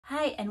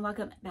Hi and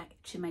welcome back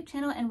to my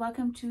channel and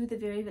welcome to the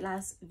very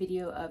last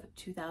video of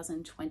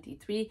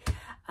 2023.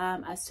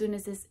 As soon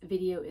as this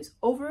video is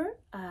over,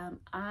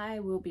 I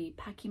will be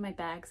packing my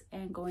bags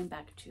and going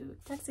back to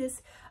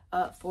Texas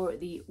for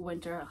the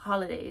winter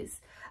holidays.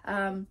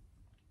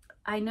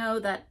 I know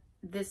that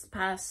this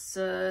past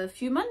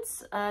few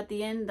months at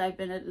the end I've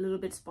been a little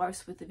bit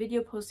sparse with the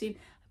video posting.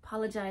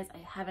 Apologize, I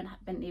haven't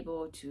been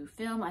able to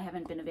film. I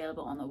haven't been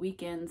available on the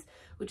weekends,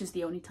 which is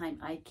the only time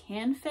I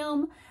can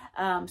film.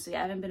 So yeah,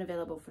 I haven't been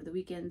available for the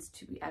weekends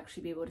to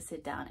actually be able to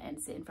sit down and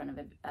sit in front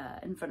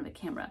of a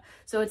camera.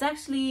 So it's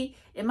actually,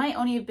 it might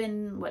only have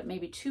been what,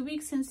 maybe 2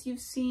 weeks since you've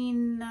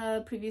seen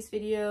a previous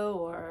video,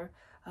 or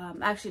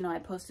actually no, I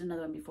posted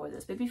another one before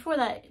this, but before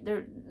that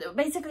there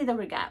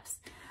were gaps.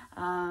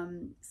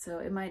 So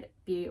it might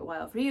be a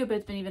while for you, but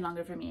it's been even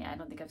longer for me. I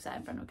don't think I've sat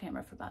in front of a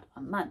camera for about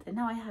a month, and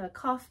now I have a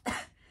cough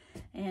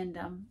and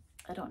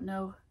I don't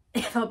know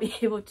if I'll be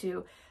able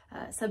to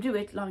subdue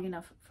it long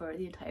enough for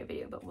the entire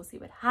video, but we'll see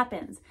what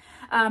happens.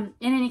 In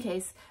any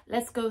case,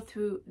 let's go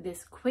through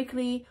this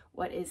quickly.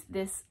 What is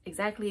this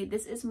exactly?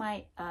 This is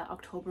my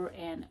October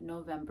and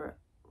November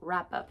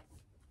wrap up.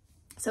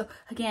 So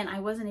again,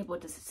 I wasn't able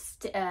to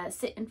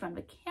sit in front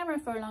of a camera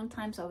for a long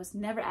time, so I was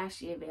never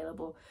actually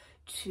available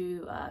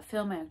to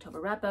film my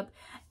October wrap up.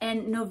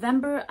 And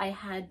November, I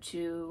had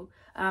to,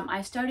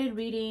 I started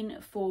reading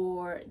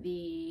for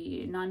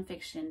the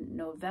nonfiction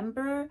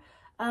November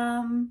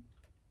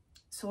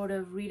sort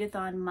of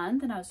readathon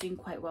month, and I was doing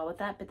quite well with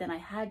that, but then I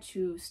had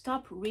to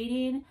stop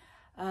reading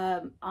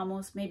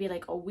almost maybe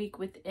like a week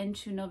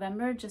into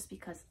November, just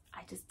because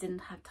I just didn't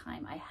have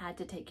time. I had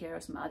to take care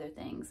of some other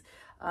things.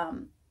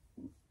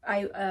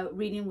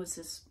 Reading was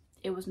just,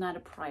 it was not a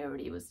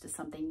priority. It was just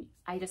something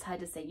I just had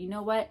to say, you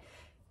know what,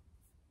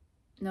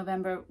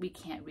 November we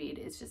can't read.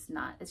 It's just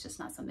not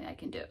something I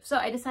can do. So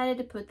I decided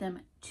to put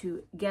them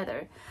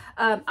together.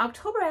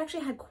 October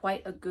actually had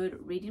quite a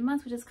good reading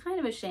month, which is kind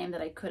of a shame that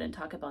I couldn't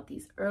talk about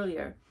these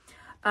earlier.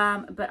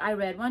 But I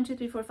read 1, 2,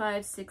 3, 4,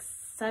 5, 6,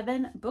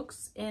 7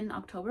 books in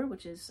October,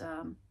 which is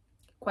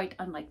quite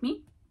unlike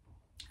me.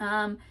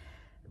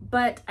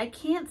 But I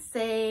can't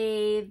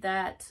say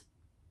that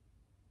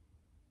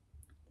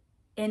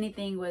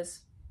anything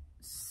was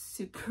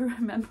super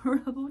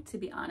memorable, to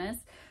be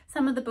honest.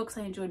 Some of the books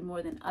I enjoyed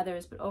more than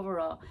others, but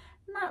overall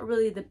not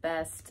really the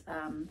best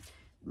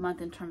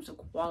month in terms of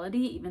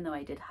quality, even though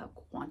I did have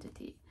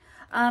quantity.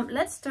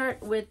 Let's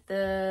start with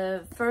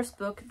the first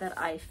book that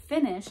I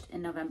finished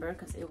in November,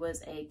 because it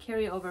was a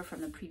carryover from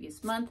the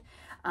previous month,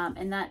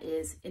 and that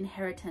is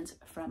Inheritance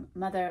from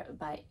Mother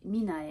by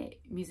Minae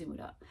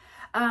Mizumura.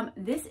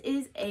 This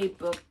is a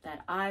book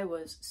that I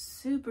was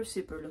super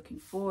looking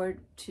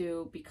forward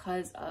to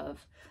because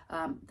of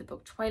the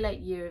book Twilight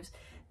Years.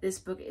 This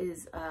book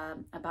is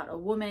about a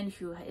woman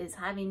who is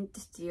having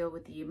to deal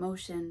with the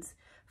emotions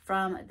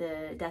from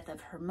the death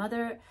of her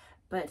mother,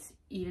 but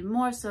even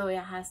more so, it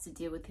has to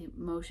deal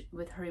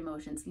with her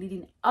emotions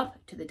leading up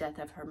to the death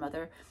of her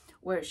mother,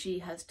 where she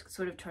has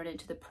sort of turned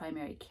into the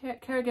primary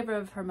caregiver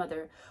of her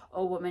mother,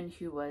 a woman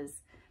who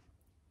was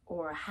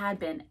or had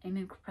been an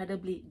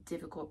incredibly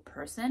difficult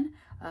person,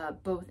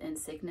 both in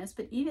sickness,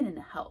 but even in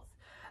health.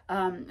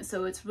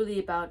 So it's really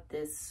about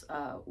this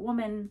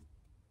woman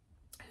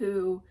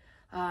who,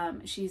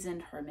 she's in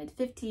her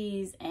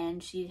mid-50s,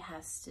 and she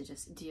has to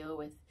just deal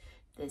with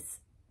this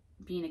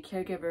being a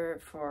caregiver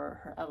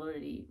for her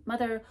elderly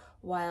mother,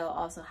 while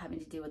also having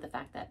to deal with the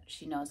fact that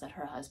she knows that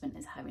her husband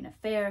is having an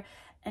affair,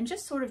 and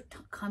just sort of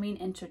coming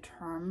into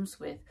terms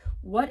with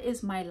what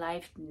is my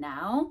life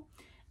now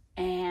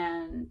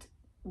and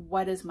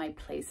what is my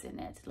place in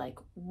it? Like,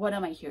 what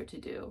am I here to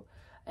do?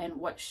 And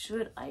what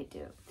should I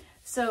do?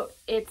 So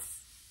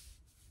it's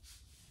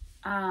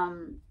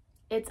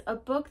a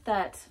book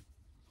that,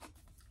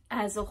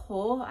 as a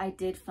whole, I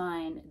did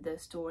find the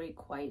story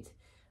quite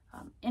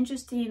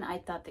interesting. I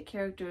thought the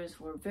characters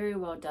were very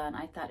well done.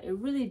 I thought it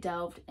really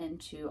delved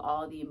into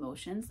all the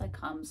emotions that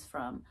comes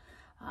from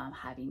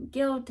having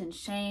guilt and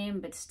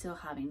shame, but still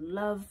having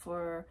love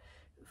for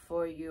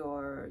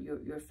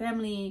your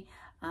family.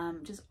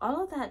 Just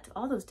all of that,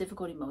 all those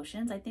difficult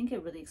emotions, I think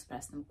it really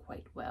expressed them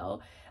quite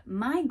well.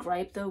 My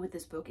gripe though with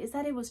this book is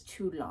that it was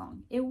too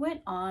long. It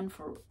went on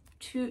for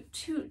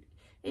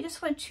it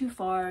just went too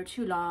far,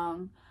 too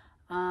long.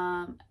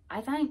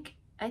 I think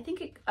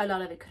a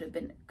lot of it could have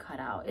been cut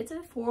out. It's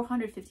at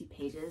 450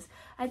 pages.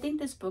 I think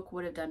this book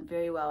would have done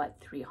very well at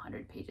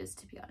 300 pages,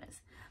 to be honest.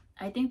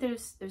 I think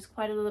there's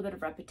quite a little bit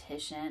of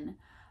repetition,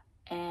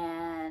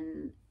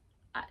 and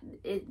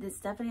this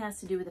definitely has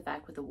to do with the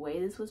fact with the way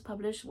this was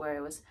published, where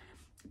it was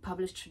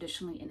published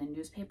traditionally in a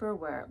newspaper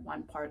where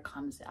one part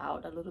comes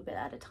out a little bit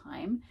at a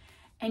time.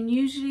 And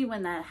usually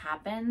when that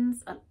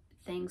happens,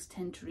 things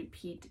tend to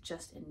repeat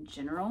just in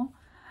general.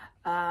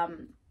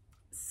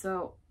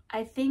 So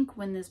I think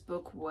when this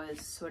book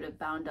was sort of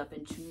bound up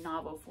into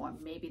novel form,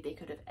 maybe they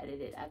could have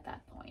edited at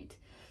that point.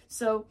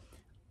 So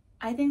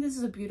I think this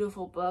is a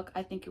beautiful book.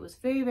 I think it was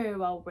very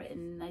well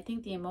written. I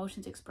think the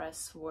emotions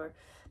expressed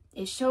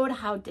it showed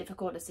how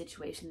difficult a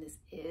situation this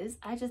is.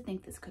 I just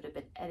think this could have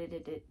been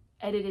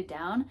edited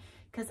down,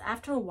 because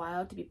after a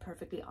while, to be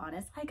perfectly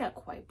honest, I got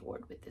quite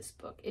bored with this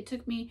book. It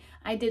took me,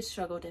 I did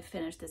struggle to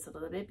finish this a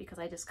little bit because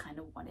I just kind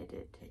of wanted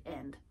it to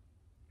end.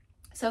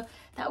 So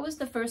that was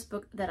the first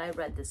book that I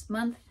read this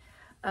month,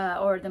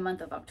 or the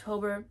month of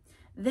October.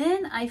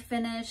 Then I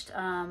finished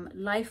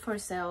Life for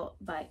Sale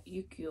by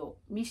Yukio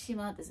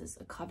Mishima. This is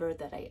a cover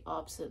that I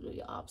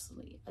absolutely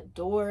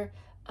adore.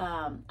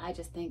 I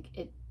just think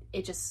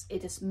it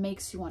just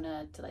makes you want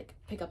to like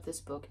pick up this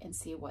book and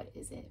see what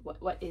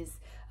is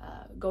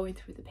going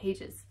through the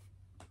pages.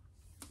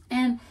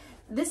 And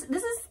this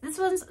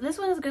one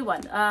is a good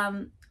one.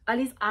 At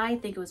least I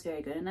think it was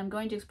very good, and I'm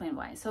going to explain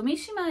why. So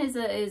Mishima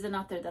is an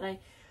author that I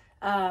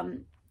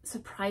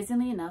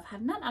surprisingly enough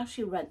have not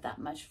actually read that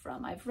much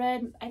from. I've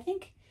read, I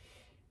think,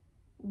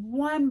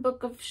 one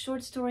book of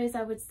short stories,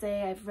 I would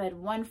say. I've read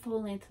one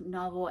full-length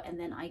novel, and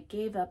then I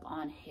gave up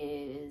on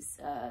his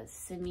I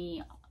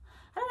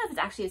don't know if it's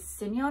actually a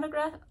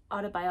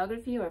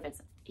semi-autobiography or if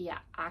it's, yeah,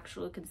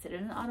 actually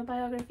considered an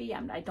autobiography.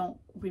 I don't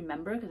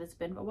remember because it's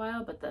been a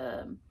while, but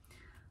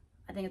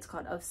I think it's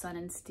called Of Sun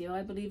and Steel,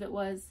 I believe it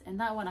was. And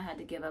that one I had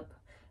to give up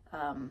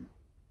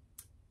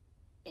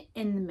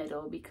in the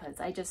middle because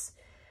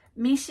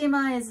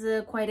Mishima is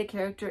quite a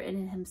character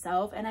in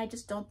himself, and I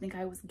just don't think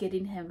I was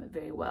getting him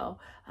very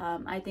well.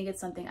 I think it's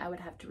something I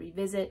would have to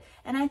revisit.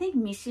 And I think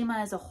Mishima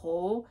as a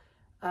whole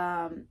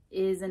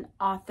is an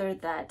author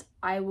that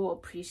I will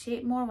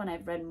appreciate more when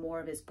I've read more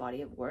of his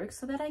body of work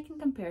so that I can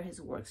compare his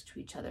works to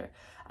each other.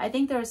 I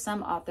think there are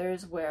some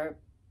authors where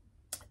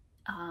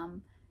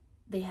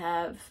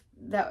there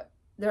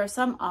are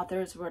some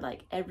authors where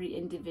like every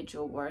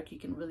individual work you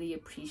can really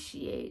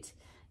appreciate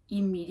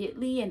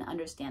immediately and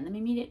understand them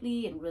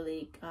immediately and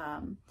really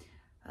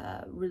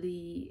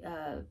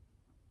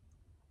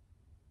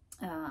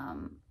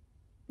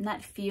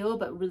not feel,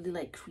 but really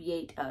like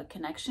create a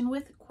connection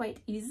with quite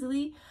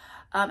easily.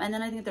 And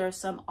then I think there are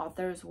some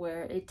authors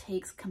where it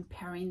takes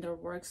comparing their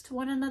works to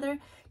one another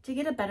to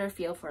get a better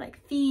feel for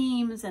like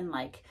themes and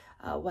like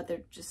what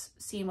they're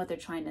just seeing, what they're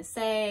trying to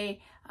say,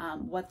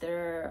 what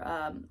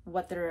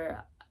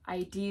their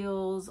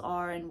ideals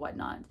are and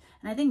whatnot.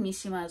 And I think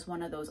Mishima is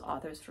one of those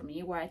authors for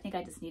me where I think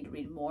I just need to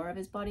read more of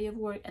his body of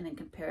work and then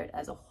compare it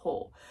as a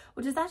whole,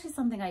 which is actually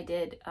something I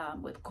did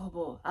with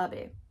Kobo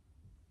Abe,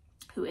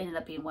 who ended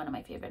up being one of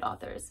my favorite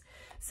authors.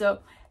 So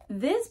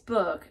this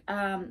book,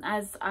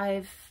 as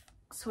I've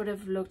sort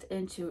of looked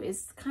into,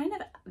 is kind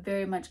of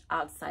very much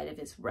outside of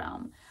his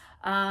realm.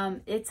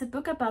 It's a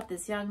book about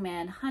this young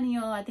man,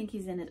 Hanyo. I think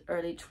he's in his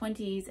early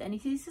 20s, and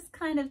he just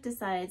kind of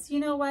decides, you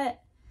know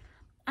what?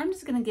 I'm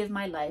just going to give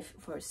my life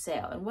for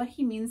sale. And what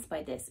he means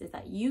by this is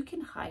that you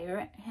can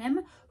hire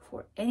him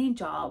for any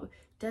job.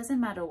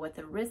 Doesn't matter what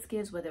the risk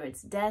is, whether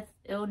it's death,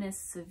 illness,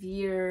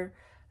 severe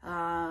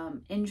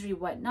injury,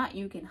 whatnot.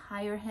 You can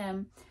hire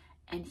him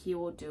and he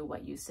will do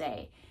what you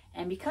say.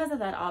 And because of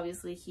that,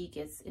 obviously he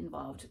gets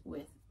involved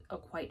with a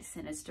quite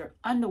sinister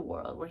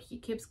underworld where he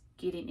keeps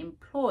getting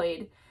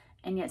employed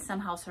and yet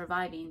somehow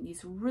surviving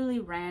these really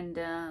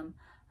random,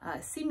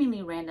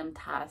 seemingly random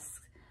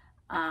tasks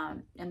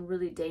and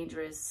really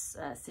dangerous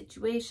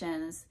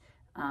situations,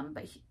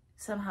 but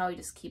somehow he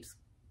just keeps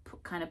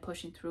kind of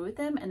pushing through with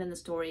them, and then the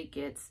story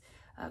gets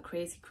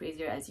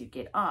crazier as you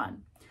get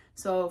on.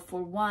 So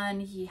for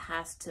one, he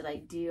has to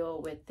like deal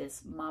with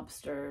this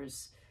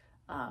mobster's,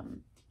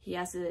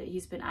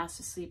 he's been asked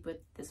to sleep with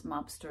this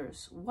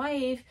mobster's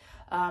wife.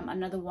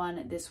 Another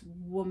one, this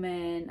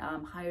woman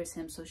hires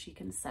him so she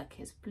can suck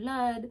his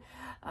blood,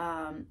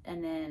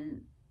 and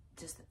then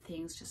just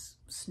things just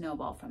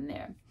snowball from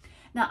there.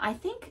 Now, I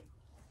think,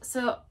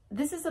 so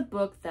this is a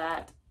book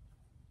that,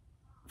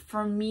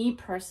 for me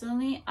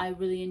personally, I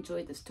really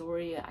enjoyed the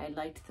story. I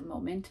liked the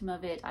momentum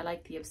of it. I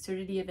liked the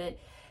absurdity of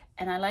it.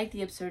 And I like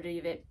the absurdity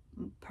of it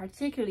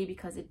particularly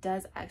because it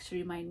does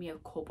actually remind me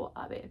of Kobo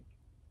Abe.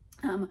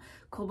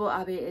 Kobo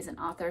Abe is an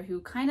author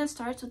who kind of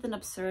starts with an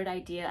absurd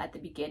idea at the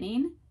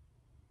beginning,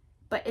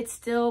 but it's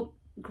still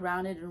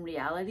grounded in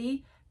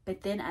reality.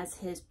 But then as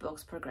his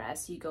books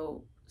progress,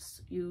 you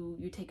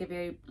take a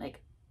very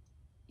like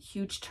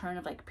huge turn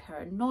of like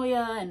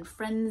paranoia and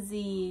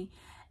frenzy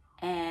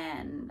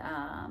and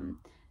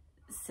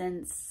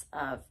sense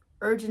of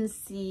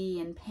urgency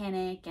and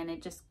panic, and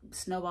it just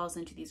snowballs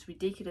into these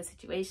ridiculous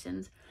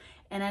situations.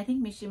 And I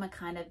think Mishima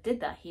kind of did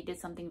that. He did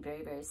something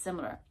very, very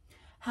similar.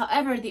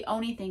 However, the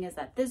only thing is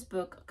that this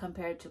book,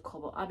 compared to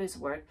Kobo Abe's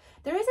work,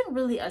 there isn't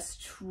really a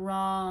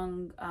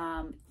strong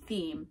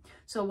theme.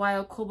 So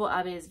while Kobo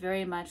Abe is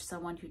very much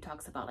someone who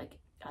talks about like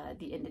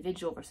the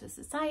individual versus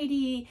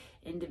society,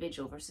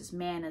 individual versus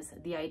man, as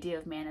the idea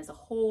of man as a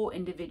whole,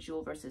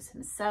 individual versus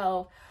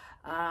himself,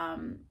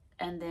 and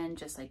then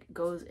just like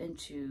goes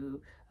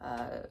into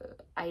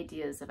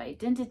ideas of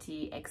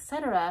identity,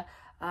 etc.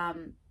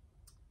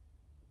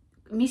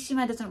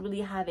 Mishima doesn't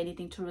really have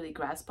anything to really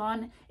grasp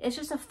on. It's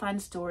just a fun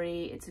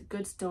story. It's a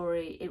good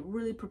story. It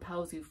really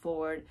propels you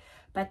forward.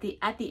 But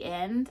at the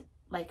end,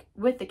 like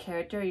with the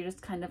character, you're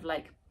just kind of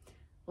like,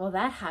 well,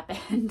 that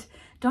happened.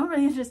 Don't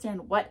really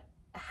understand what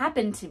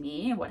happened to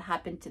me and what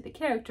happened to the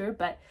character,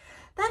 but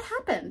that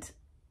happened.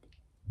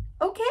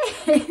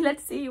 Okay,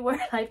 let's see where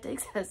life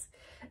takes us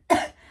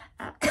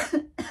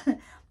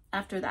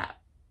after that.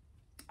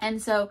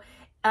 And so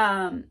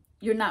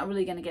you're not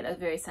really going to get a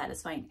very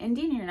satisfying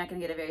ending, and you're not going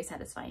to get a very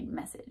satisfying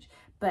message,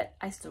 but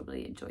I still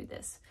really enjoyed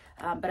this.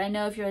 But I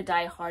know if you're a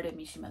diehard of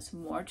Mishima's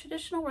more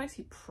traditional works,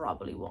 you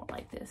probably won't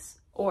like this,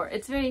 or I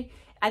think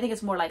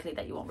it's more likely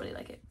that you won't really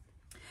like it.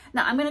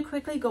 Now, I'm going to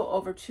quickly go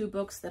over 2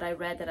 books that I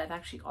read that I've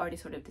actually already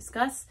sort of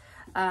discussed.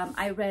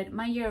 I read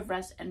My Year of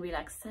Rest and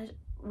Relaxation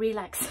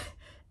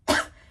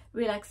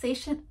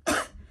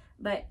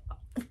by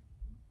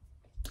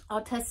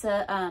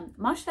Ottessa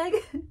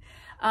Moshfegh.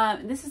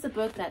 This is a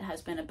book that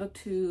has been a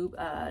booktube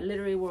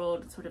literary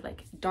world sort of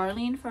like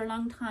darling for a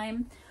long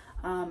time.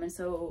 And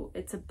so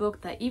it's a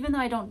book that, even though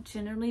I don't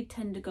generally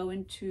tend to go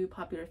into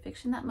popular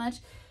fiction that much,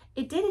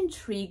 it did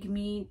intrigue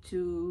me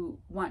to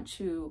want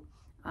to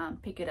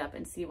pick it up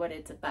and see what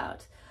it's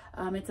about.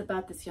 It's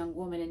about this young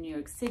woman in New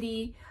York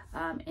City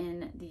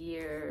in the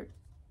year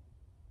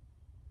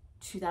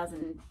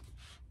 2000.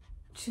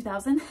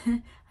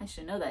 I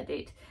should know that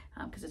date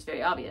because it's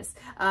very obvious.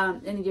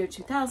 In the year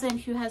 2000,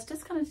 who has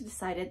just kind of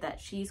decided that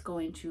she's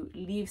going to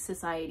leave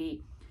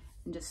society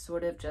and just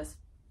sort of just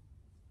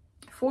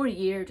for a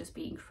year just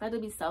be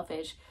incredibly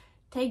selfish,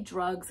 take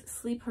drugs,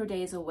 sleep her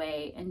days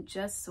away, and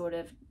just sort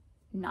of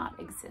not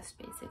exist,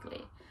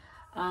 basically.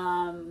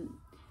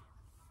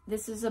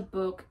 This is a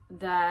book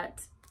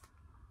that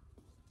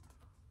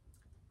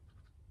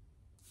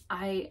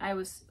I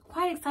was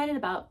quite excited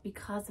about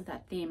because of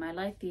that theme. I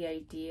like the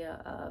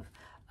idea of,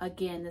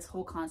 again, this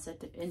whole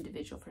concept of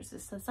individual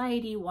versus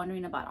society,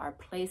 wondering about our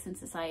place in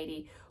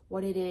society,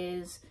 what it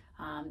is,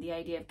 the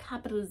idea of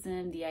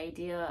capitalism, the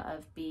idea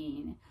of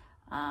being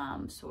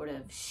sort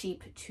of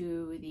sheep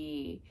to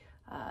the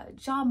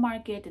job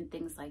market and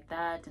things like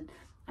that. And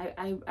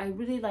I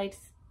really liked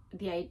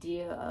the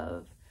idea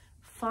of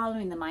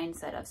following the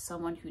mindset of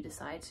someone who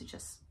decides to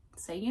just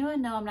say, you know what,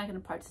 no, I'm not going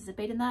to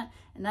participate in that.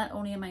 And not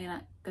only am I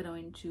not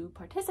going to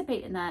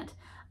participate in that,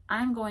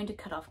 I'm going to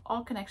cut off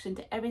all connection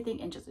to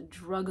everything and just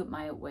drug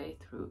my way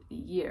through the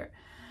year.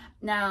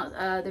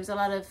 Now, there's a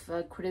lot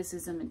of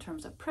criticism in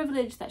terms of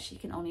privilege, that she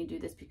can only do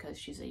this because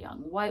she's a young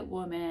white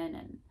woman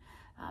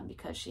and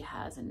because she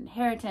has an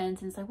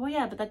inheritance. And it's like, well,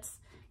 yeah, but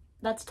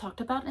that's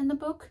talked about in the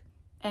book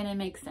and it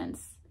makes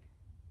sense.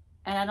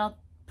 And I don't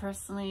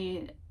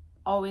personally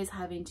always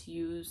having to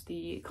use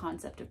the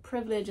concept of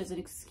privilege as an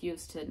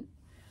excuse to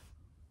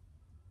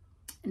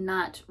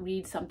not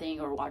read something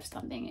or watch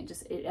something.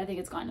 I think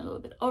it's gone a little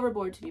bit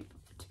overboard, to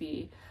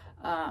be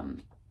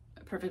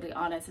perfectly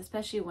honest,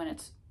 especially when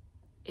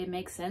it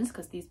makes sense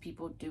because these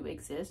people do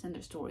exist and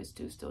their stories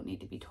do still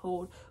need to be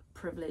told,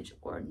 privilege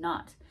or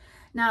not.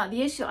 Now,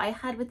 the issue I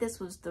had with this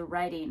was the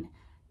writing.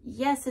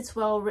 Yes, it's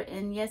well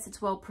written. Yes,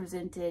 it's well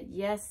presented.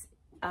 Yes,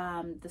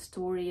 the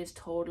story is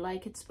told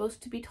like it's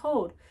supposed to be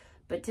told.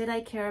 But did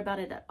I care about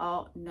it at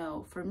all?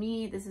 No. For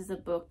me, this is a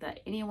book that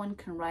anyone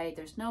can write.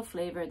 There's no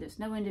flavor. There's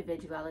no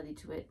individuality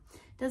to it.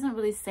 It doesn't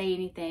really say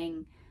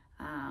anything.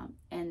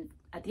 And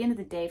at the end of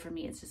the day, for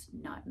me, it's just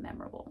not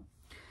memorable.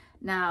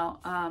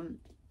 Now,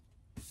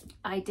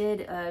 I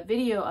did a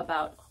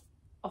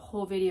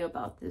whole video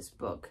about this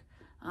book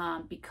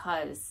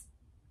because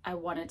I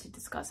wanted to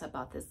discuss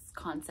about this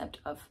concept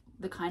of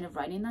the kind of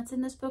writing that's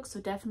in this book. So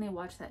definitely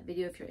watch that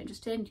video if you're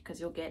interested, because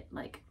you'll get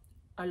like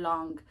a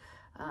longer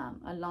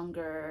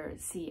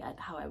see at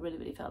how I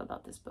really felt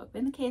about this book. But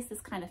in the case,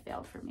 this kind of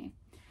failed for me.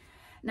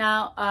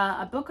 Now,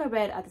 a book I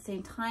read at the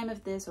same time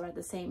of this, or at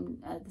the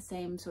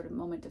same sort of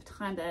moment of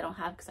time that I don't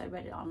have because I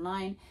read it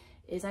online,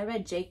 is I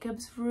read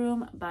Jacob's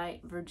Room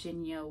by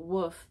Virginia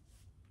Woolf.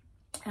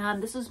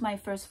 This was my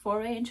first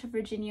foray into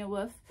Virginia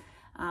Woolf,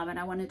 and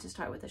I wanted to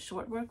start with a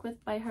short work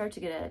by her to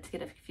get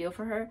a feel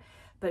for her.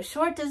 But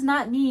short does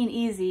not mean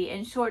easy,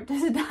 and short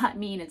does not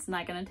mean it's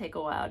not going to take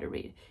a while to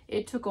read.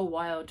 It took a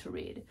while to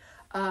read,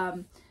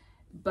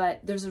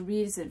 but there's a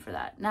reason for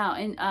that. Now,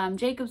 in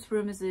Jacob's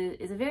Room is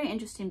a very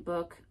interesting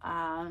book.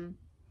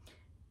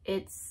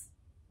 It's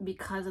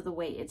because of the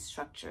way it's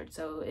structured.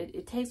 So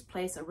it takes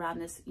place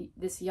around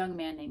this young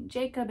man named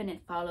Jacob, and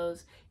it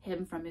follows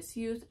him from his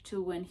youth to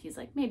when he's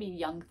like maybe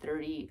young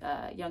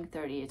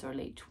 30s or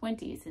late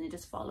 20s, and it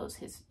just follows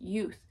his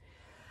youth.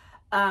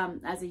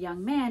 As a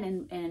young man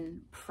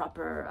in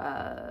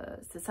proper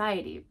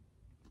society.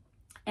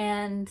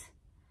 And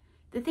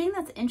the thing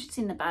that's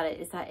interesting about it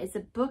is that it's a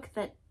book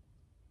that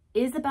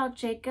is about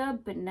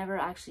Jacob, but never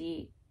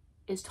actually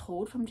is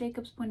told from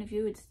Jacob's point of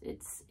view.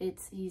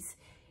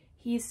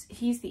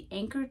 He's the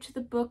anchor to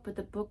the book, but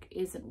the book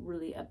isn't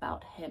really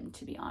about him,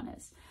 to be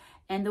honest.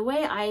 And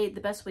the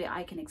best way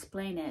I can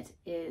explain it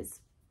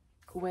is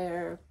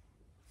where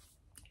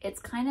it's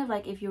kind of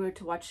like if you were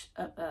to watch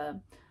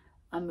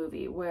a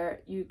movie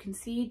where you can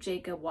see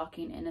Jacob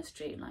walking in a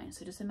straight line.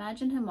 So just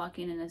imagine him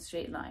walking in a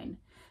straight line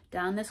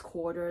down this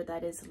corridor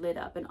that is lit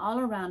up, and all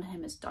around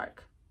him is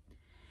dark.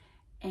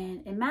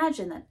 And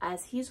imagine that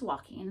as he's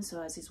walking,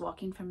 so as he's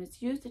walking from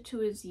his youth to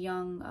his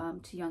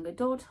young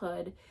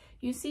adulthood,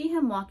 you see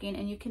him walking,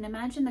 and you can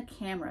imagine the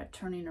camera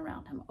turning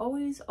around him,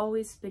 always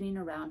spinning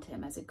around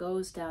him as it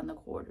goes down the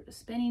corridor,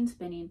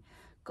 spinning,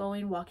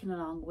 walking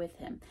along with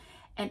him.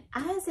 And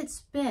as it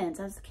spins,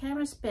 as the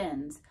camera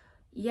spins,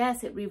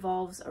 yes, it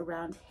revolves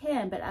around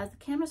him, but as the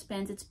camera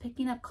spins, it's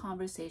picking up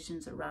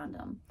conversations around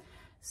him.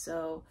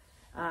 So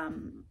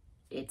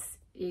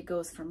it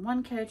goes from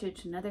one character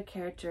to another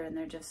character, and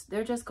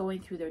they're just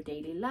going through their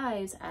daily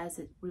lives as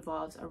it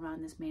revolves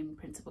around this main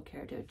principal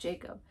character,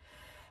 Jacob.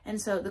 And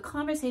so the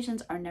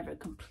conversations are never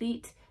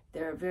complete.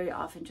 They're very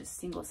often just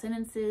single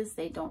sentences.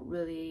 They don't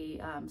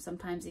really,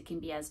 sometimes it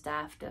can be as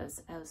daft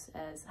as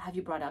have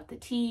you brought out the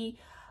tea?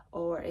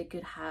 Or it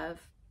could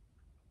have,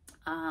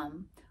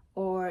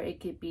 or it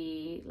could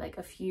be like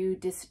a few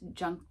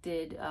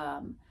disjuncted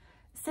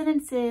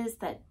sentences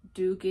that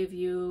do give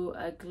you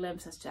a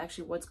glimpse as to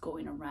actually what's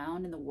going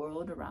around in the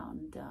world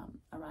around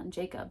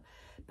Jacob.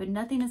 But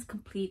nothing is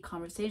complete.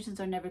 Conversations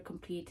are never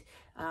complete.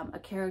 A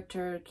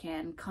character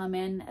can come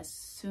in as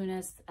soon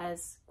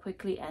as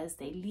quickly as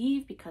they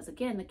leave, because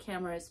again, the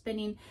camera is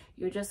spinning.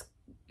 You're just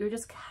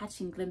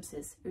catching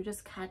glimpses. You're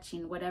just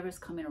catching whatever's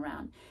coming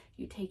around.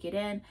 You take it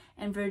in,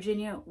 and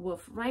Virginia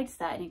Woolf writes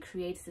that, and it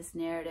creates this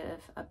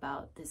narrative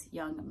about this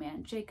young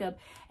man, Jacob,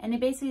 and it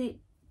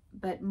basically,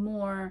 but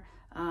more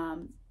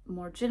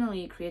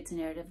generally, it creates a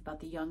narrative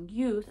about the young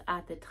youth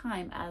at the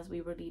time as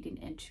we were leading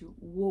into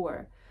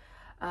war.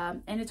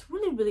 And it's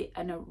really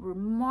a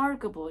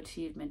remarkable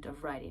achievement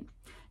of writing.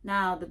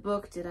 Now, the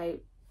book,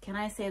 can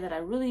I say that I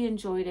really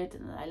enjoyed it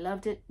and that I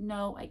loved it?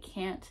 No, I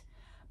can't.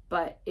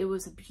 But it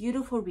was a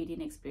beautiful reading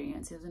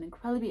experience. It was an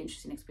incredibly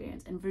interesting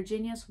experience. And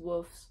Virginia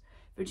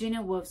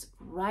Woolf's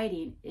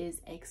writing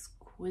is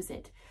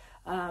exquisite.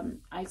 I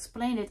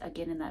explained it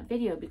again in that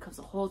video because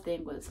the whole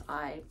thing was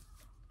I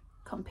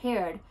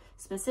compared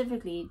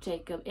specifically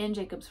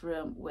Jacob's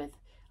room with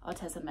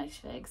Ottessa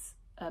Moshfegh's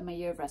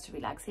Moliere versus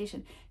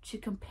Relaxation, to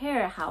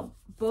compare how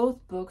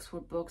both books were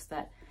books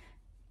that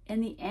in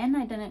the end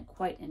I didn't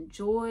quite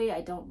enjoy. I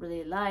don't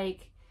really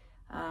like.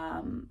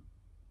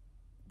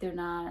 They're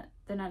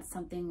not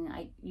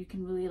something you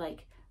can really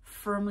like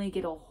firmly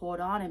get a hold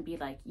on and be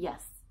like,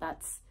 yes,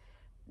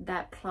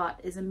 that plot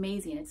is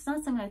amazing. It's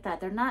not something like that.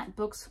 They're not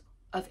books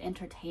of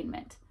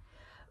entertainment.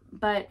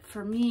 But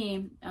for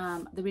me,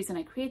 the reason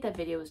I create that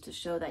video is to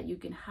show that you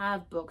can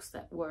have books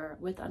that were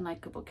with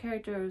unlikable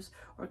characters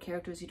or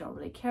characters you don't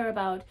really care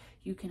about.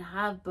 You can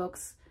have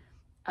books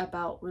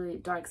about really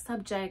dark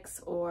subjects,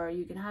 or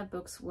you can have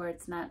books where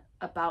it's not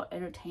about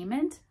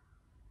entertainment,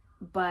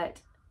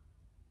 but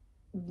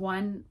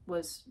one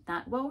was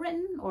not well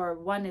written, or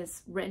one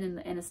is written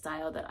in a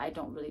style that I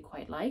don't really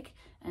quite like,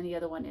 and the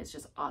other one is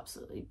just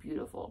absolutely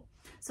beautiful.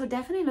 So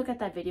definitely look at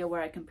that video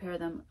where I compare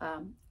them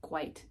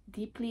quite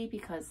deeply,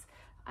 because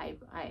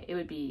it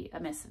would be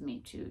amiss of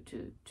me to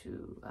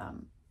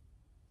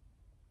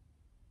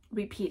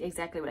repeat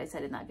exactly what I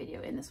said in that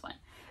video in this one.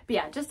 But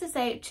yeah, just to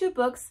say, two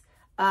books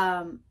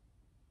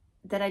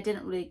that I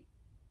didn't really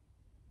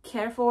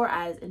care for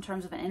as in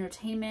terms of an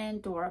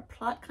entertainment or a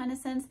plot kind of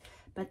sense,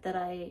 but that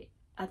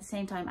at the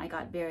same time, I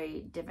got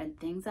very different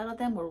things out of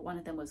them, where one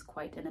of them was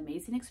quite an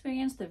amazing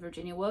experience, the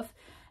Virginia Woolf,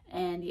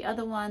 and the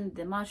other one,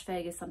 the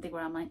Moshfegh, is something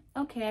where I'm like,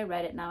 okay, I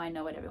read it, now I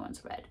know what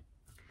everyone's read.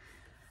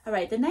 All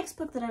right, the next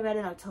book that I read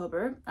in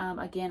October,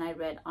 again, I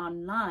read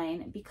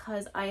online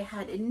because I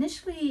had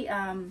initially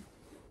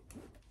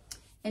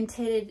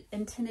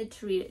intended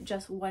to read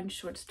just one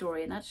short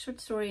story, and that short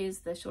story is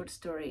the short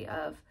story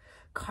of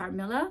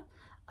Carmilla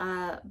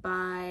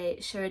by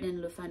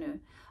Sheridan Fanu.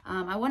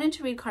 I wanted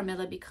to read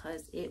Carmilla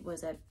because it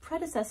was a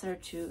predecessor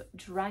to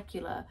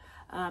Dracula,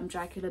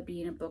 Dracula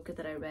being a book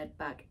that I read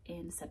back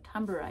in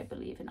September, I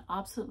believe, and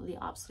absolutely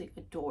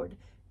adored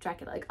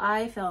Dracula. Like,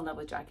 I fell in love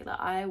with Dracula.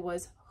 I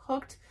was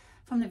hooked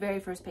from the very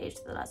first page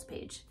to the last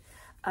page.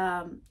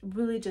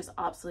 Really just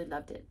absolutely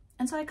loved it.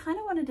 And so I kind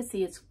of wanted to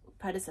see its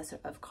predecessor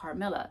of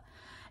Carmilla.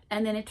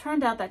 And then it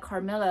turned out that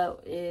Carmilla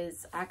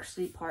is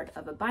actually part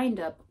of a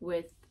bind-up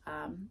with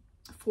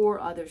 4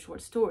 other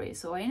short stories.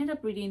 So I ended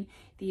up reading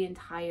the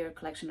entire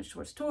collection of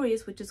short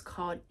stories, which is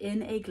called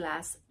In a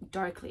Glass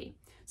Darkly.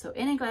 So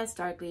In a Glass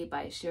Darkly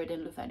by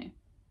Sheridan Fanu.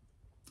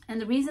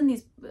 And the reason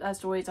these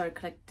stories are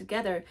collected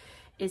together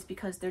is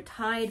because they're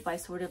tied by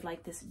sort of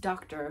like this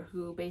doctor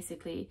who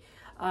basically,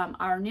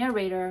 our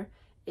narrator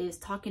is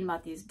talking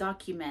about these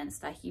documents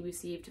that he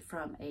received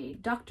from a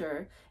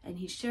doctor, and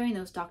he's sharing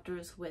those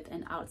doctors with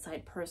an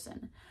outside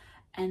person.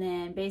 And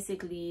then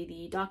basically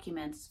the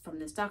documents from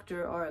this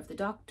doctor are of the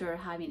doctor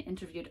having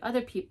interviewed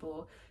other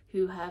people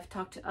who have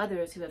talked to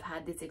others who have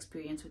had this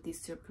experience with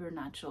these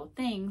supernatural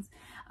things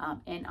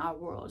in our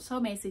world. So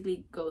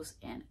basically ghosts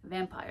and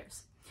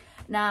vampires.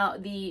 Now,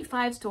 the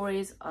 5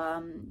 stories,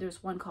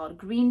 there's one called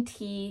Green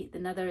Tea,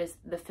 another is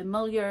The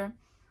Familiar,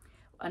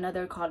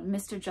 another called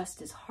Mr.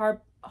 Justice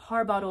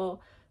Harbottle,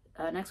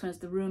 next one is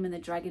The Room in the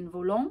Dragon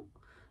Volant,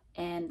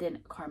 and then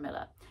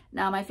Carmilla.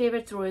 Now, my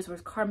favorite stories were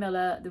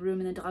Carmilla, The Room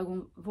in the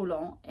Dragon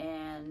Volant,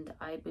 and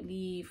I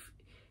believe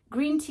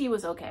Green Tea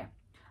was okay.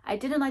 I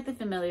didn't like The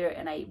Familiar,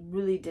 and I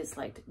really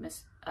disliked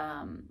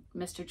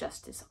Mr.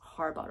 Justice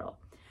Harbottle.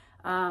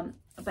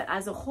 But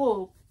as a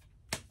whole,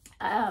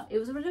 it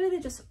was really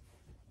just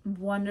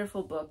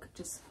wonderful book,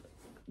 just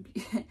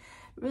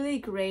really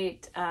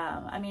great.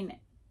 I mean,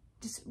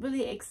 just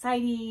really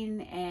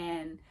exciting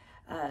and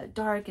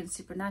dark and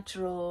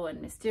supernatural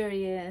and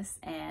mysterious,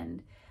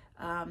 and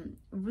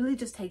really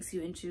just takes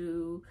you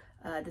into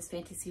this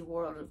fantasy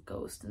world of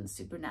ghosts and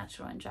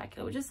supernatural and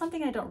Dracula, which is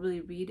something I don't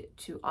really read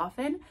too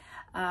often.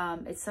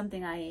 It's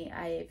something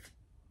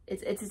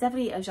it's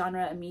definitely a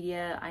genre, a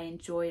media I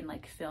enjoy in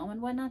like film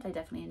and whatnot. I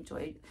definitely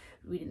enjoyed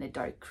reading the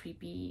dark,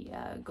 creepy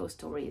ghost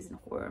stories and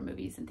horror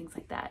movies and things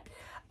like that.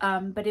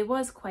 But it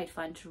was quite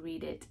fun to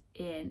read it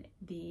in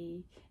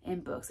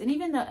books, and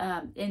even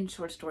in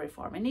short story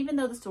form. And even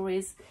though the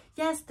stories,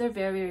 yes, they're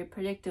very, very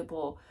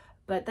predictable,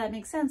 but that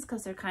makes sense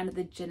because they're kind of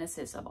the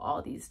genesis of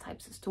all these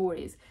types of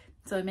stories.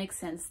 So it makes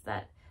sense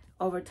that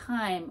over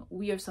time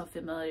we are so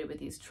familiar with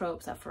these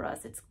tropes that for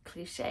us it's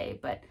cliche.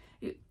 But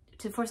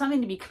for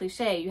something to be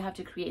cliche, you have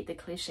to create the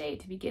cliche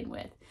to begin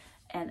with,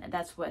 and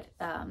that's what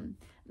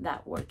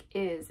that work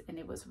is. And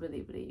it was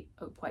really, really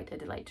quite a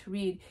delight to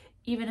read,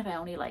 even if I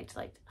only liked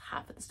like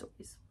half of the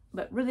stories,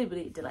 but really,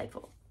 really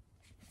delightful.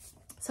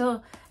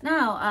 So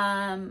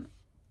now,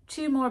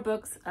 2 more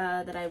books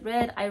that I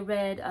read. I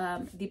read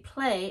the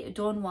play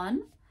Don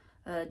Juan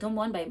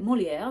by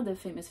Moliere, the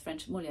famous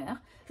French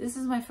Moliere. This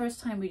is my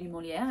first time reading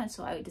Moliere, and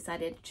so I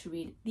decided to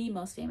read the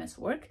most famous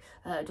work,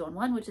 Don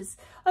Juan, which is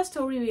a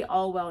story we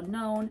all well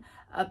known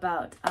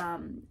about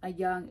a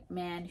young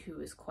man who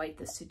is quite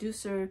the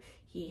seducer.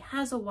 He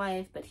has a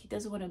wife, but he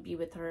doesn't want to be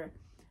with her.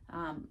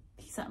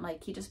 He's not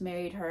like, he just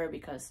married her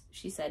because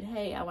she said,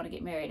 hey, I want to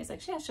get married. And it's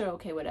like, yeah, sure,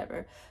 okay,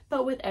 whatever.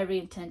 But with every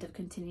intent of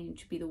continuing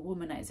to be the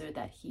womanizer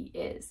that he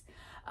is.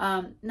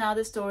 Now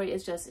the story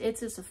is just, it's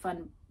just a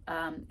fun,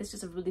 it's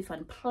just a really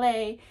fun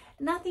play.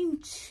 Nothing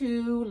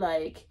too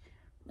like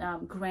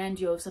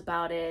grandiose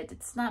about it.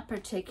 It's not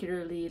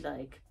particularly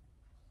like,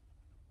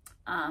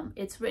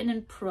 it's written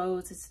in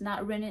prose. It's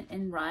not written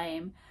in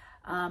rhyme.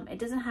 It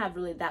doesn't have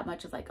really that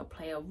much of like a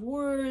play of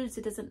words.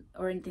 It doesn't,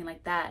 or anything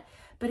like that.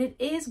 But it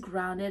is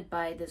grounded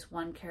by this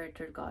one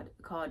character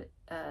called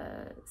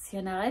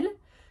Cianarel,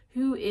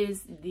 who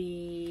is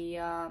the,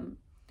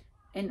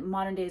 in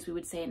modern days we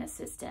would say an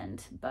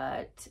assistant,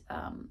 but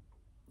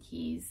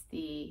he's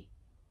the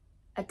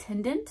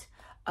attendant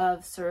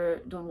of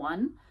Sir Don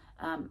Juan.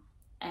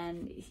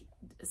 And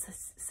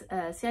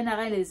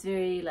Cianarel is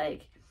very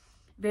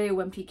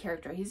wimpy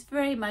character. He's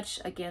very much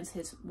against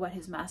what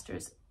his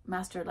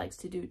master likes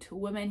to do to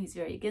women. He's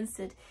very against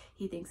it.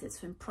 He thinks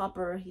it's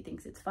improper. He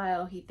thinks it's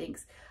vile. He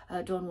thinks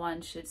Don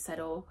Juan should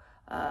settle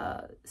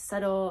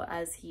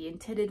as he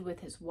intended with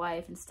his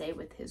wife and stay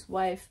with his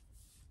wife.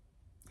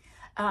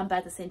 But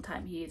at the same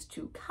time, he is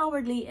too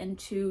cowardly and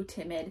too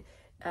timid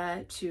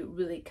to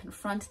really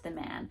confront the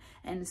man.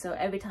 And so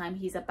every time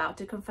he's about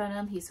to confront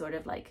him, he sort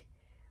of like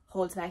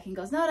holds back and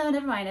goes, no,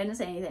 never mind, I didn't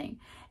say anything.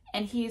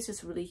 And he is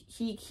just really,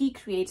 he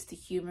creates the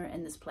humor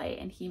in this play,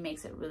 and he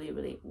makes it really,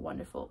 really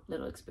wonderful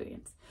little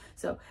experience.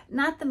 So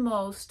not the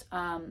most,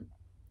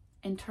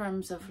 in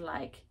terms of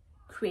like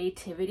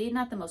creativity,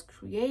 not the most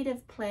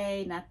creative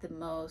play, not the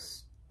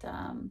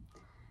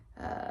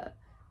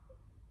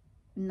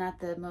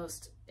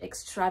most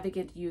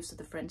extravagant use of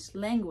the French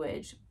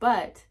language,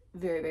 but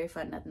very, very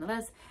fun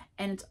nonetheless.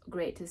 And it's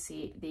great to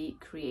see the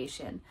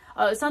creation.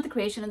 It's not the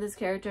creation of this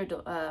character.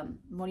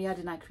 Moliere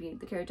did not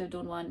create the character of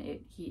Don Juan.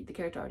 The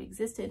character already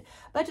existed,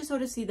 but to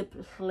sort of see the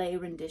play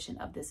rendition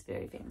of this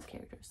very famous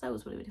character. So that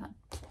was really, really fun.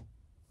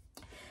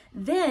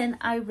 Then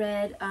I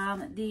read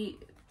the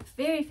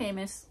very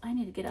famous, I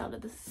need to get out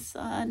of the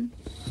sun.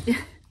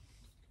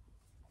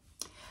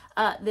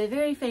 The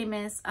very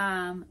famous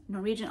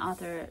Norwegian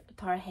author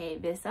Tarjei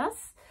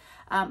Vesaas.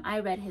 I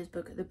read his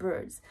book, The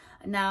Birds.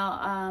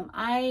 Now,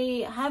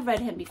 I have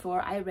read him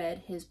before. I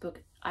read his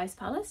book, Ice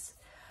Palace,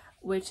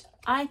 which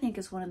I think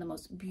is one of the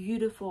most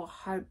beautiful,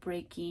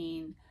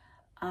 heartbreaking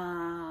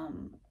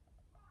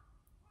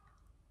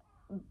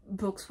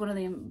books, one of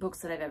the books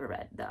that I've ever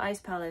read. The Ice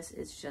Palace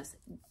is just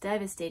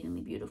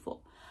devastatingly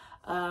beautiful.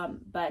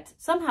 But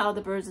somehow The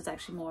Birds is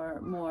actually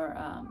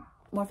more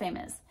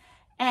famous.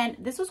 And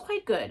this was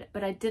quite good,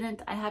 but I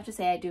have to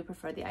say I do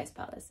prefer the Ice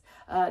Palace.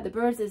 The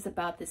Birds is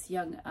about this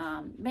young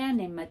man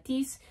named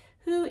Matisse,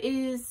 who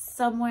is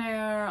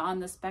somewhere on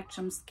the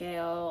spectrum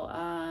scale,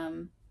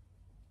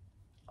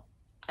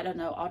 I don't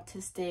know,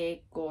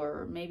 autistic,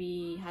 or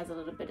maybe has a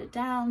little bit of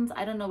Downs.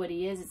 I don't know what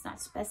he is, it's not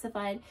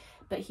specified,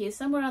 but he is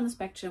somewhere on the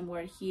spectrum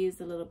where he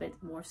is a little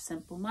bit more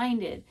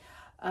simple-minded.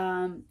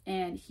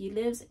 And he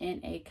lives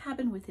in a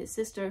cabin with his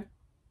sister,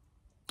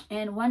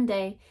 and one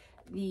day,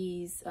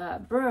 these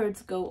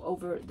birds go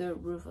over the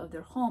roof of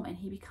their home, and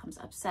he becomes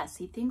obsessed.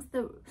 He thinks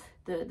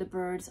the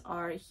birds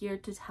are here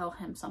to tell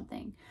him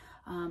something,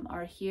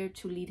 are here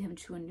to lead him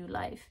to a new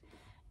life.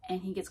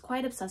 And he gets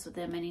quite obsessed with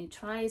them, and he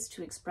tries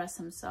to express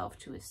himself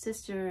to his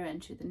sister and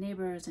to the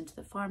neighbors and to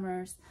the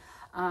farmers.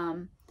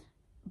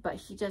 but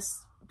he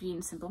just,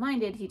 being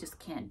simple-minded, he just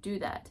can't do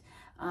that.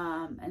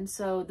 And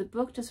so the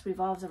book just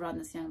revolves around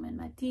this young man,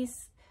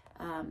 Matisse,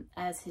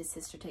 as his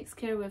sister takes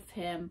care of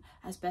him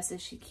as best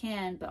as she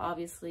can, but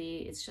obviously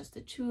it's just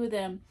the two of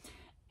them.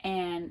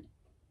 And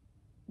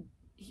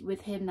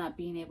with him not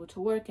being able to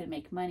work and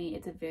make money,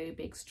 it's a very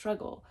big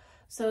struggle.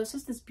 So it's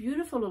just this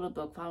beautiful little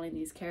book following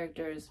these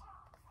characters.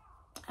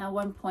 At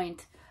one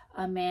point,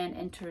 a man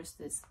enters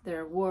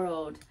their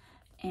world,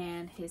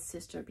 and his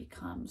sister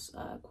becomes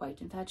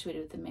quite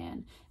infatuated with the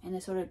man, and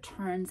it sort of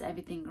turns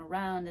everything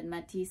around. And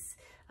Matisse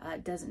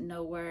doesn't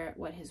know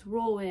what his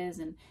role is,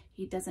 and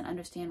he doesn't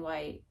understand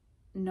why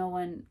no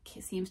one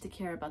seems to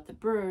care about the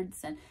birds.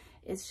 And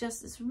it's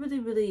really,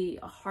 really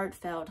a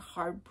heartfelt,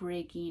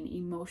 heartbreaking,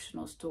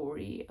 emotional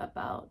story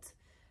about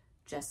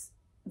just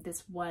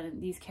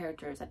these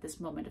characters at this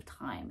moment of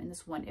time in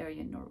this one area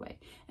in Norway.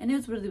 And it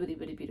was really, really,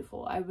 really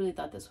beautiful. I really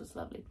thought this was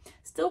lovely.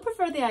 Still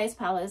prefer the Ice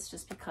Palace,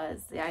 just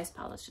because the Ice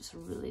Palace just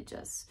really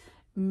just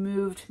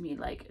moved me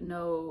like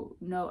no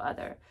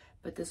other.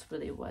 But this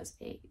really was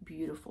a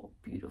beautiful,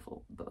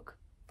 beautiful book.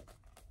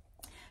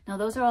 Now,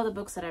 those are all the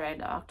books that I read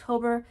in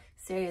October.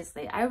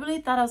 Seriously, I really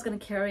thought I was going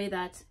to carry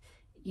that,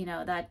 you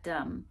know,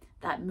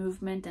 that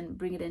movement and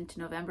bring it into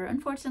November.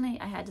 Unfortunately,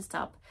 I had to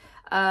stop.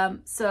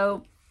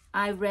 So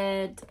I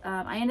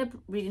ended up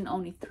reading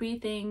only 3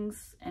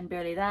 things, and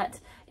barely that.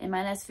 In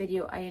my last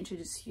video, I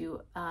introduced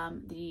you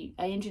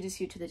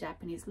to the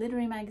Japanese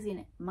literary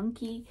magazine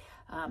Monkey.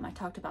 I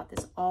talked about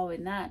this all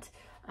in that.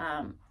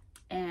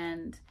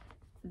 And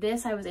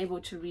this I was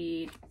able to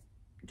read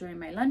during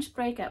my lunch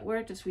break at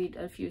work, just read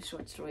a few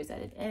short stories at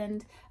a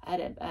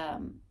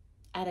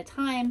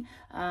time.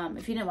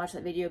 If you didn't watch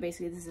that video,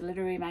 basically this is a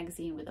literary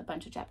magazine with a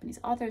bunch of Japanese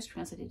authors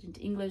translated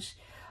into English.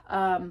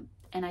 And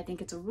I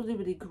think it's a really,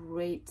 really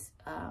great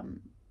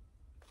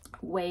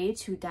way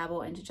to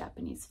dabble into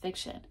Japanese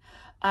fiction.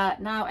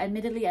 Now,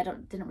 admittedly, I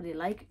didn't really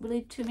like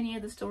too many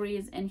of the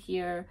stories in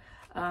here.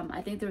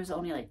 I think there was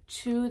only like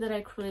 2 that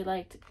I really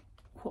liked,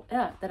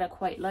 that I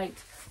quite liked.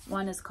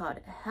 One is called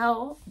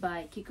Hell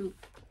by Kikuko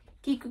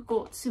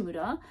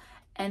Tsumura,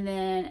 and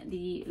then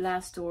the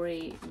last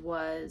story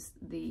was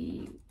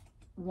the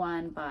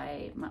one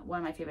by one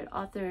of my favorite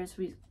authors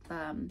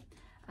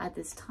at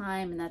this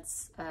time, and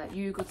that's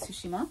Yugo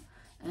Tsushima,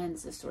 and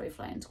it's a story of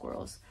Flying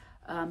Squirrels.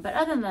 But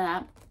other than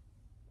that,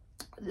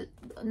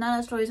 none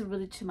of the stories are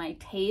really to my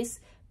taste,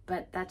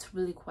 but that's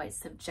really quite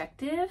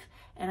subjective.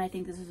 And I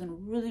think this is a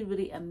really,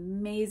 really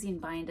amazing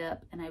bind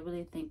up, and I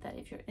really think that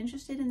if you're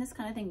interested in this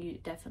kind of thing, you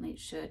definitely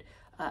should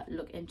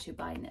look into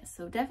buying this.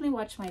 So definitely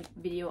watch my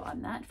video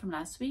on that from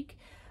last week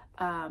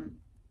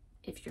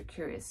if you're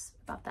curious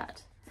about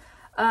that.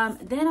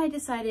 Then I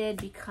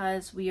decided,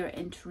 because we are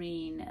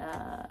entering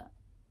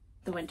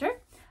the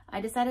winter,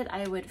 I decided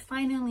I would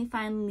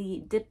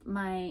finally dip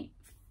my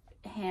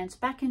hands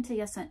back into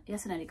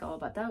Yasunari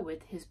Kawabata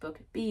with his book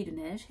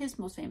Biruneige, his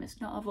most famous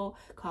novel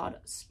called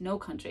Snow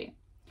Country.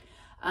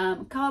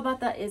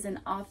 Kawabata is an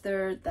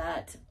author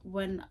that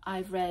when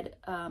I've read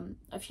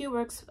a few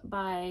works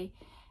by,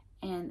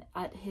 and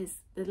at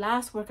the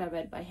last work I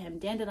read by him,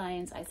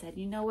 Dandelions, I said,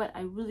 you know what,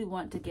 I really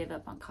want to give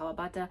up on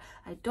Kawabata.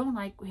 I don't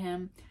like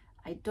him.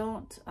 I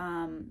don't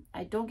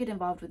get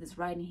involved with his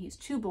writing. He's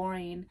too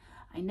boring.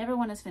 I never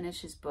want to finish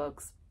his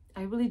books.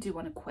 I really do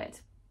want to quit.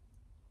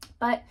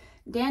 But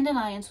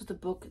Dandelions was the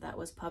book that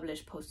was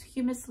published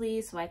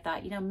posthumously, so I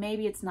thought, you know,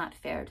 maybe it's not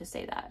fair to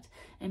say that.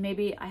 And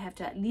maybe I have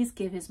to at least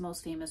give his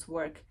most famous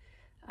work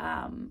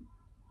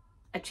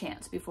a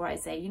chance before I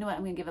say, you know what,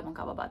 I'm going to give up on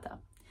Kawabata.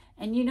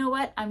 And you know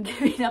what? I'm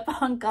giving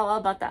up on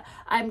Kawabata.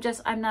 I'm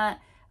not,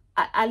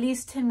 at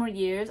least 10 more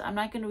years, I'm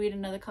not going to read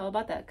another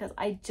Kawabata because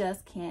I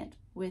just can't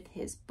with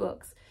his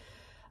books.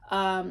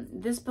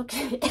 This book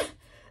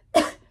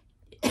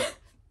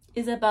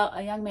is about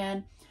a young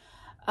man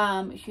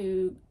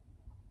who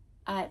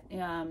at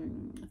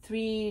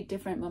 3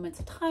 different moments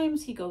of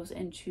times, he goes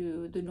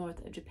into the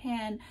north of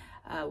Japan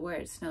where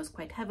it snows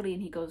quite heavily,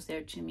 and he goes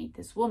there to meet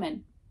this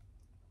woman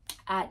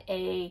at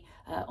a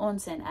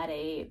onsen, at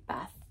a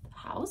bath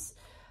house,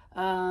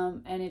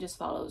 and it just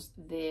follows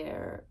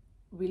their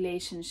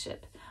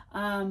relationship.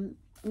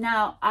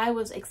 Now, I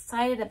was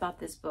excited about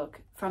this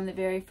book from the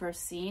very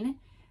first scene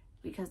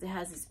because it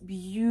has this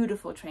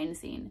beautiful train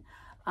scene.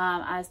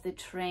 As the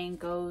train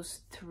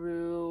goes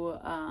through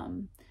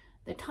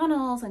the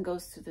tunnels and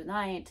goes through the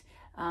night,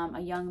 a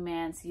young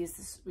man sees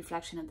this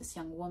reflection of this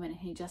young woman,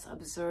 and he just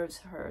observes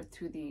her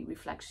through the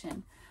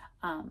reflection,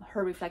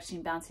 her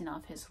reflection bouncing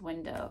off his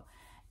window.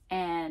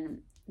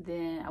 And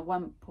then at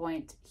one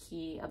point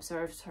he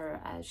observes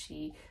her as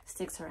she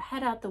sticks her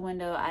head out the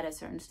window at a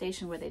certain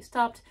station where they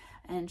stopped,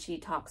 and she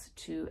talks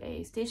to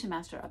a station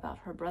master about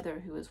her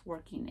brother who is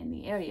working in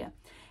the area.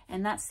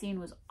 And that scene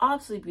was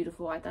absolutely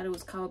beautiful. I thought it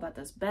was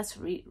Kawabata's best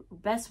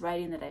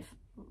writing that I've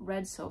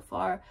read so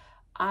far.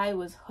 I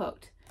was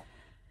hooked.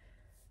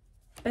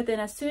 But then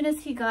as soon as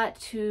he got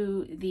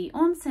to the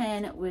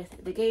onsen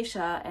with the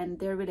geisha and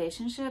their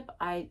relationship,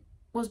 I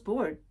was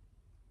bored.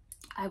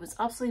 I was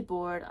absolutely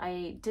bored.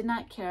 I did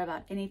not care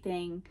about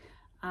anything.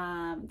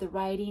 The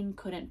writing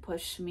couldn't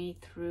push me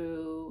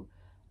through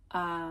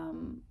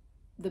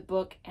the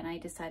book, and I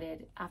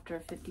decided after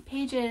 50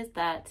 pages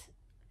that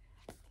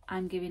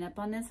I'm giving up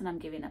on this, and I'm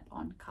giving up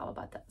on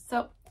Kawabata.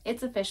 So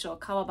it's official.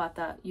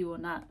 Kawabata you will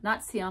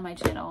not see on my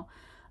channel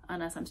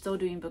unless I'm still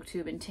doing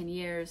booktube in 10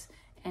 years,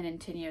 and in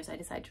 10 years I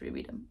decide to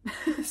reread them.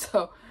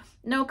 So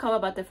no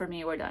Kawabata for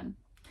me, we're done.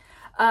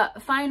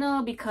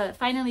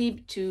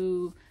 Finally,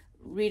 to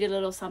read a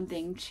little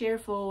something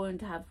cheerful and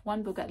to have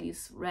one book at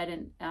least read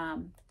in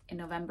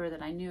November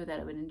that I knew that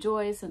I would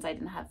enjoy, since I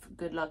didn't have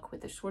good luck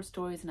with the short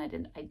stories, and I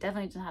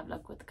definitely didn't have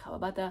luck with the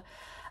Kawabata.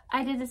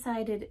 I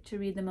decided to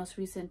read the most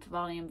recent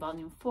volume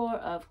 4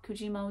 of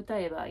Kujima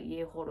Utaeba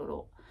Ye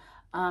Hororo,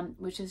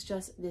 which is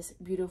just this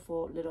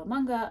beautiful little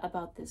manga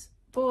about this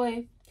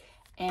boy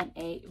and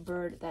a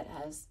bird that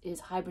is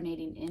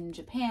hibernating in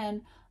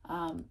Japan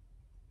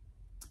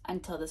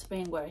until the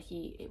spring, where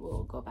it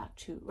will go back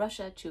to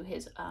Russia, to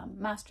his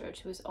master,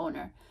 to his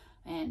owner,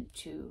 and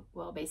to,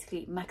 well,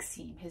 basically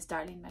Maxime, his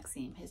darling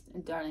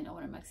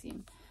owner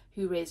Maxime,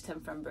 who raised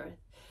him from birth.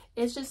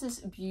 It's just this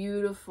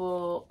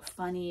beautiful,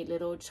 funny,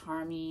 little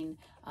charming,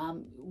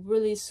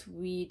 really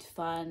sweet,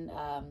 fun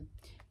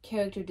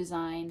character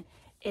design.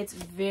 It's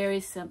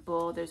very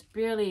simple. There's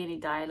barely any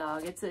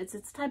dialogue. It's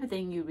the type of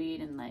thing you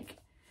read in like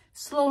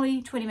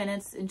slowly, 20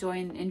 minutes,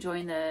 enjoying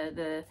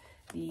the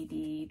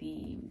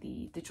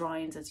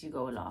drawings as you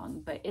go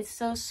along. But it's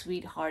so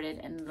sweet-hearted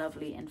and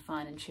lovely and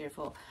fun and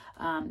cheerful.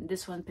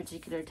 This one in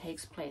particular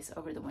takes place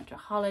over the winter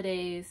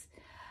holidays,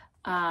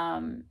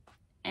 and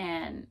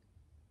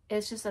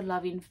it's just a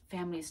loving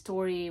family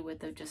story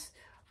with just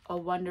a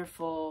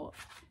wonderful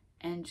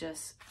and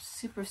just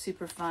super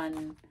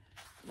fun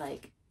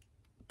like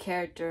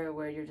character,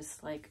 where you're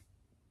just like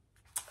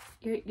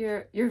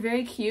you're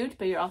very cute,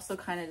 but you're also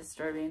kind of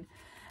disturbing.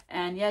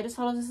 And yeah, just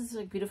follows this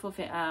like beautiful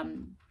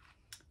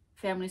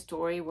family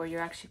story where you're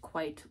actually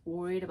quite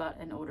worried about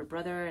an older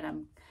brother, and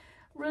I'm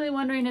really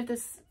wondering if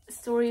this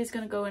story is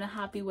going to go in a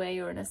happy way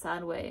or in a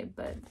sad way.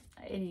 But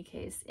in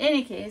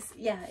any case,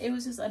 yeah, it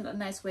was just a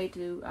nice way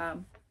to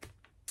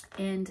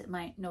end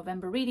my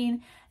November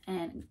reading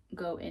and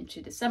go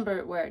into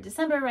December, where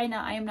December right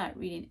now I am not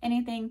reading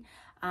anything.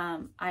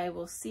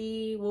 We'll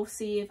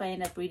see if I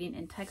end up reading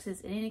in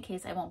Texas. In any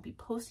case, I won't be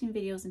posting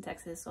videos in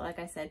Texas. So like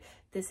I said,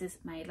 this is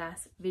my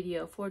last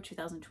video for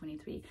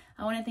 2023.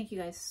 I want to thank you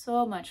guys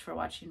so much for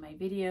watching my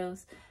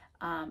videos,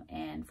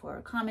 and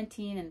for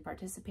commenting and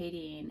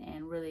participating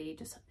and really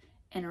just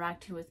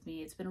interacting with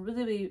me. It's been a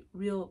really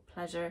real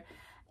pleasure,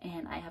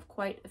 and I have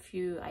quite a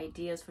few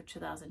ideas for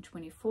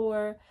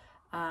 2024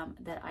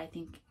 that I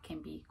think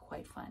can be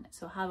quite fun.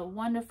 So have a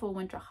wonderful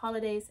winter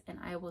holidays, and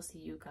I will see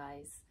you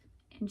guys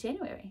in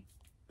January.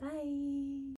 Bye.